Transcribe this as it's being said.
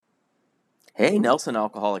Hey, Nelson,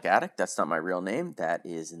 alcoholic addict. That's not my real name. That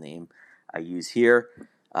is the name I use here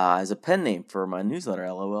as a pen name for my newsletter,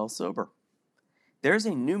 LOL Sober. There's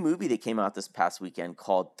a new movie that came out this past weekend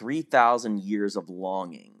called 3,000 Years of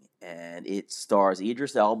Longing, and it stars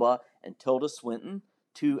Idris Elba and Tilda Swinton,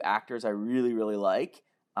 two actors I really, really like.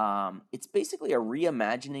 It's basically a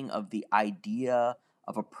reimagining of the idea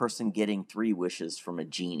of a person getting three wishes from a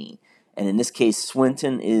genie. And in this case,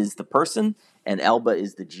 Swinton is the person and Elba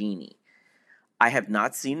is the genie. I have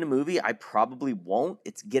not seen the movie. I probably won't.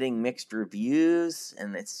 It's getting mixed reviews,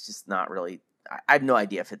 and it's just not really. I have no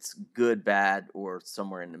idea if it's good, bad, or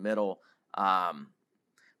somewhere in the middle. But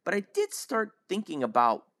I did start thinking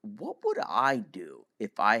about what would I do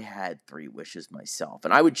if I had three wishes myself,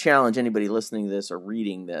 and I would challenge anybody listening to this or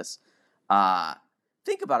reading this.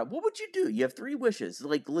 Think about it. What would you do? You have three wishes,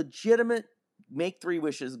 like legitimate. Make three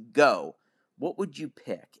wishes. Go. What would you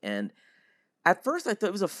pick? And at first, I thought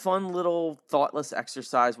it was a fun little thoughtless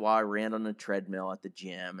exercise while I ran on a treadmill at the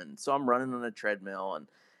gym. And so I'm running on a treadmill and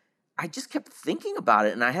I just kept thinking about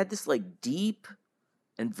it. And I had this like deep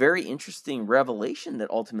and very interesting revelation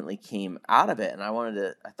that ultimately came out of it. And I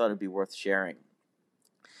thought it'd be worth sharing.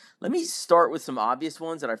 Let me start with some obvious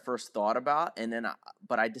ones that I first thought about.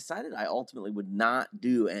 But I decided I ultimately would not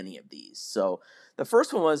do any of these. So the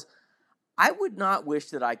first one was I would not wish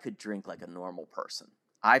that I could drink like a normal person.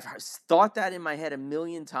 I've thought that in my head a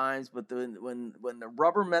million times, but when the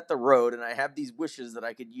rubber met the road and I have these wishes that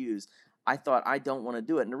I could use, I thought I don't want to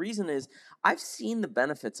do it. And the reason is I've seen the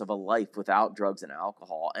benefits of a life without drugs and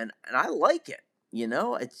alcohol, and I like it.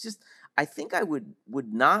 It's just I think I would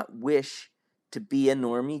not wish to be a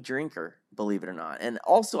normie drinker, believe it or not. And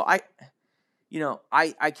also I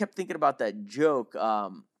kept thinking about that joke,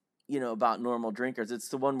 about normal drinkers. It's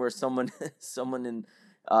the one where someone in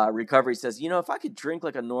recovery says, if I could drink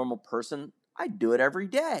like a normal person, I'd do it every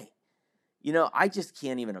day. I just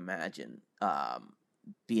can't even imagine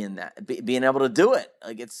being able to do it.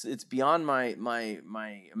 Like it's beyond my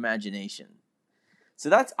imagination.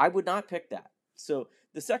 So I would not pick that. So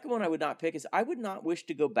the second one I would not pick is I would not wish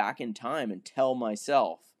to go back in time and tell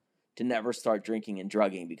myself to never start drinking and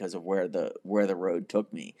drugging because of where the road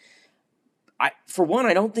took me. For one,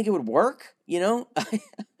 I don't think it would work.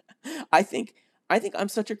 I think I'm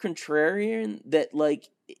such a contrarian that like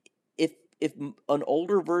if an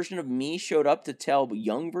older version of me showed up to tell a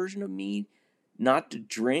young version of me not to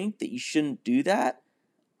drink, that you shouldn't do that,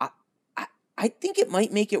 I think it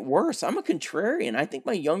might make it worse. I'm a contrarian. I think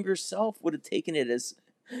my younger self would have taken it as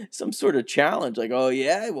some sort of challenge, like, oh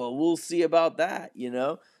yeah, well we'll see about that,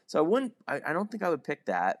 So I don't think I would pick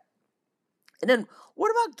that. And then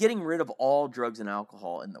what about getting rid of all drugs and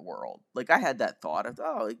alcohol in the world? Like I had that thought of,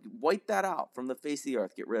 like, wipe that out from the face of the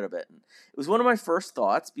earth, get rid of it. And it was one of my first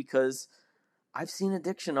thoughts because I've seen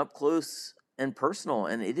addiction up close and personal,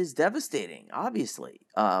 and it is devastating, obviously.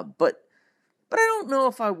 But I don't know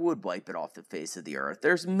if I would wipe it off the face of the earth.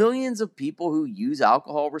 There's millions of people who use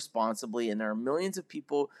alcohol responsibly, and there are millions of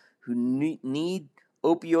people who need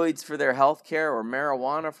opioids for their health care or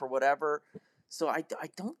marijuana for whatever. So I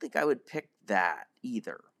don't think I would pick that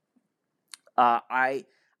either. I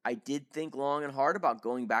did think long and hard about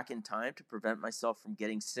going back in time to prevent myself from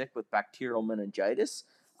getting sick with bacterial meningitis.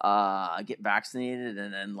 Get vaccinated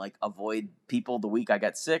and then like avoid people the week I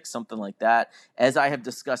got sick, something like that. As I have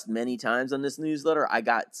discussed many times on this newsletter, I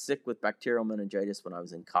got sick with bacterial meningitis when I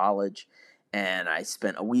was in college. And I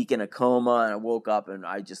spent a week in a coma, and I woke up, and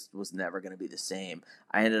I just was never going to be the same.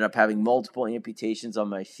 I ended up having multiple amputations on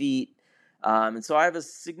my feet. And so I have a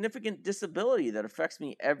significant disability that affects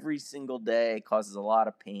me every single day, causes a lot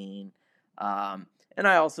of pain. And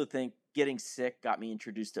I also think getting sick got me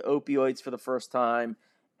introduced to opioids for the first time,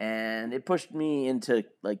 and it pushed me into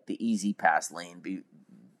like the easy pass lane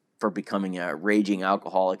for becoming a raging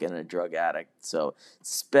alcoholic and a drug addict. So it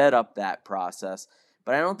sped up that process,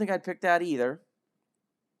 but I don't think I'd pick that either.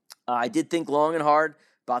 I did think long and hard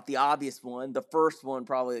about the obvious one, the first one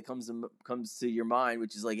probably that comes to your mind,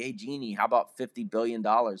 which is like, hey, Genie, how about $50 billion,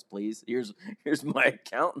 please? Here's my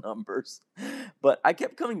account numbers. But I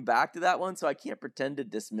kept coming back to that one, so I can't pretend to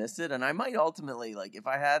dismiss it. And I might ultimately, like, if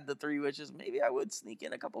I had the three wishes, maybe I would sneak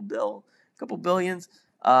in a couple billions.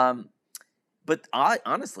 But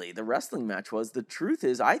honestly, the wrestling match was, the truth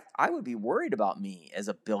is, I would be worried about me as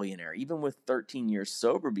a billionaire, even with 13 years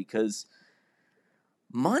sober, because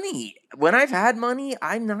money, when I've had money,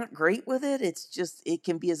 I'm not great with it. It's just, it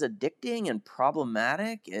can be as addicting and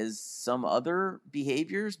problematic as some other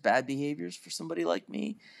bad behaviors for somebody like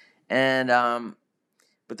me. And,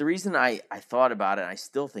 but the reason I thought about it, and I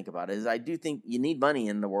still think about it, is I do think you need money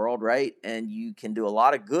in the world, right? And you can do a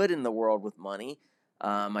lot of good in the world with money.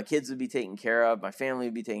 My kids would be taken care of. My family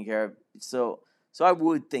would be taken care of. So I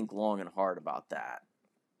would think long and hard about that.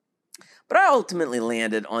 But I ultimately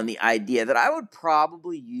landed on the idea that I would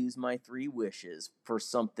probably use my 3 wishes for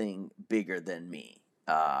something bigger than me.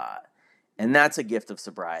 And that's a gift of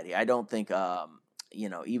sobriety. I don't think,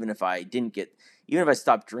 even if I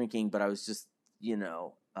stopped drinking, but I was just,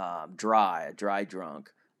 a dry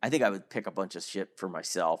drunk, I think I would pick a bunch of shit for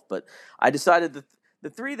myself. But I decided that the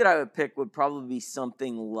 3 that I would pick would probably be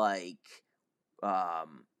something like,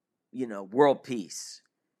 world peace,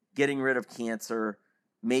 getting rid of cancer,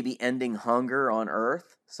 maybe ending hunger on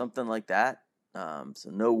Earth, something like that. So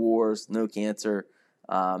no wars, no cancer,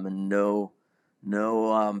 and no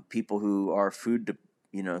people who are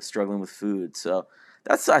struggling with food. So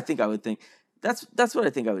I think I would think that's what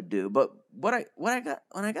I think I would do. But when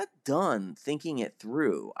I got done thinking it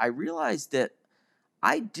through, I realized that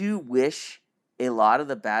I do wish a lot of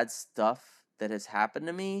the bad stuff that has happened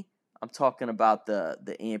to me. I'm talking about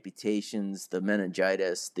the amputations, the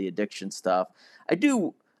meningitis, the addiction stuff. I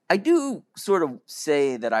do sort of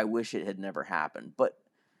say that I wish it had never happened, but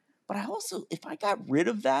I also, if I got rid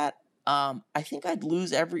of that, I think I'd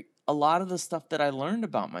lose a lot of the stuff that I learned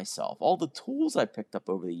about myself, all the tools I picked up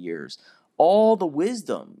over the years, all the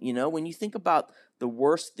wisdom. When you think about the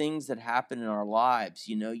worst things that happen in our lives,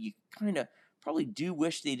 you kind of probably do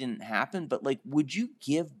wish they didn't happen, but like, would you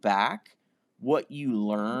give back what you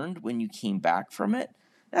learned when you came back from it?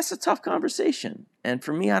 That's a tough conversation. And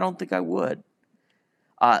for me, I don't think I would.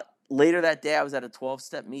 Later that day, I was at a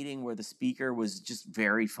 12-step meeting where the speaker was just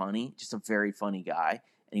very funny, just a very funny guy.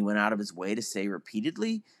 And he went out of his way to say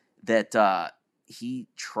repeatedly that he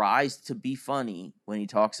tries to be funny when he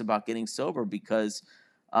talks about getting sober because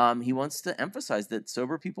he wants to emphasize that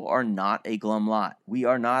sober people are not a glum lot. We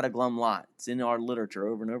are not a glum lot. It's in our literature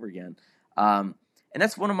over and over again. And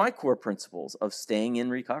that's one of my core principles of staying in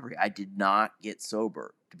recovery. I did not get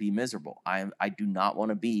sober to be miserable. I do not want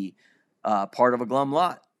to be part of a glum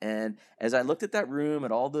lot. And as I looked at that room,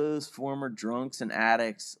 at all those former drunks and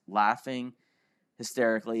addicts laughing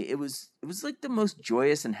hysterically, it was like the most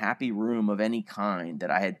joyous and happy room of any kind that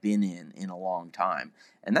I had been in a long time.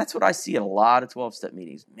 And that's what I see at a lot of 12-step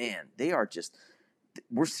meetings. Man, they are just,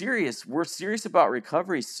 we're serious. We're serious about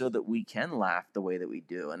recovery so that we can laugh the way that we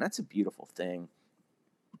do. And that's a beautiful thing.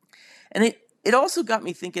 And it also got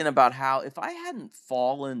me thinking about how if I hadn't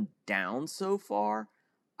fallen down so far,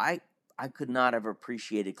 I could not have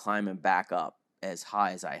appreciated climbing back up as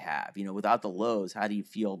high as I have. Without the lows, how do you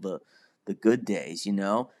feel the good days?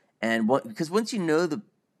 And because once you know the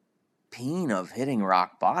pain of hitting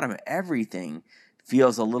rock bottom, everything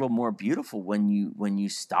feels a little more beautiful when you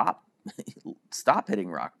stop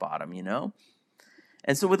hitting rock bottom.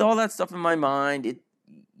 And so with all that stuff in my mind, it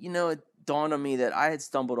dawned on me that I had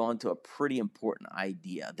stumbled onto a pretty important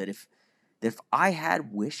idea that if I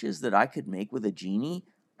had wishes that I could make with a genie,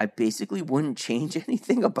 I basically wouldn't change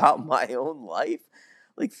anything about my own life.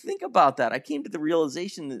 Like, think about that. I came to the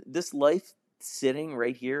realization that this life sitting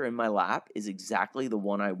right here in my lap is exactly the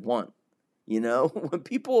one I want. When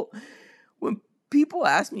people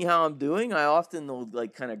ask me how I'm doing, I often will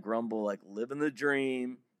like kind of grumble, like living the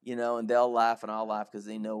dream, and they'll laugh and I'll laugh because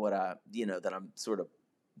they know that I'm sort of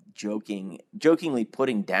jokingly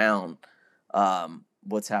putting down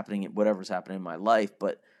whatever's happening in my life.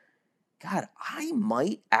 But God, I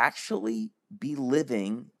might actually be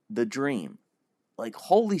living the dream. Like,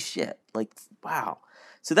 holy shit. Like, wow.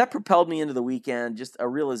 So that propelled me into the weekend, just a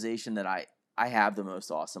realization that I have the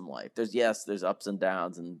most awesome life. There's ups and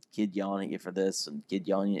downs and kid yelling at you for this and kid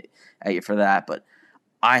yelling at you for that, but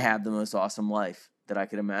I have the most awesome life that I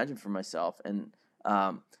could imagine for myself. And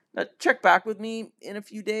check back with me in a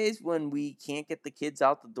few days when we can't get the kids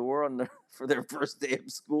out the door for their first day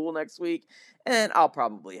of school next week, and I'll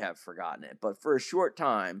probably have forgotten it. But for a short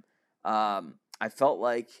time, I felt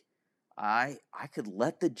like I could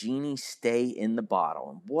let the genie stay in the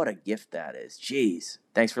bottle, and what a gift that is. Jeez,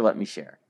 thanks for letting me share.